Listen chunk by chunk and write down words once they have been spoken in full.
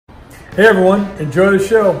Hey everyone, enjoy the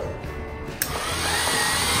show.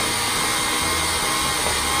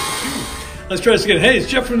 Let's try this again. Hey,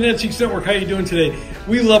 it's Jeff from the Mantiques Network. How you doing today?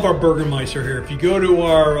 We love our Burgermeister here. If you go to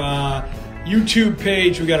our YouTube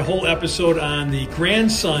page, we got a whole episode on the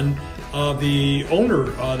grandson of the owner,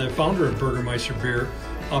 the founder of Burgermeister beer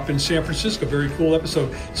up in San Francisco. Very cool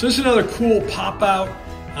episode. So this is another cool pop-out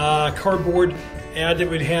cardboard ad that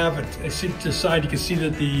we'd have. To the side, you can see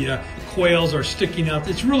that the quails are sticking out.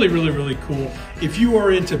 It's really, really, really cool. If you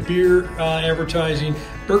are into beer advertising,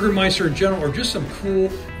 Burgermeister in general, or just some cool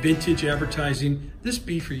vintage advertising, this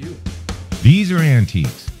be for you. These are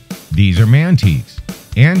antiques. These are Mantiques.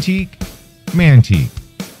 Antique, Mantique.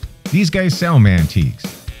 These guys sell Mantiques.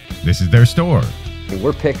 This is their store.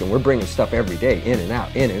 We're bringing stuff every day, in and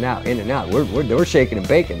out, in and out, in and out. We're shaking and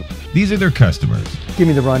baking. These are their customers. Give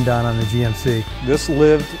me the rundown on the GMC. This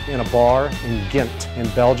lived in a bar in Ghent in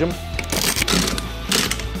Belgium.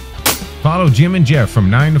 Follow Jim and Jeff from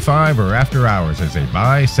 9 to 5 or after hours as they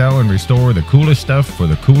buy, sell, and restore the coolest stuff for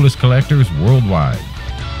the coolest collectors worldwide.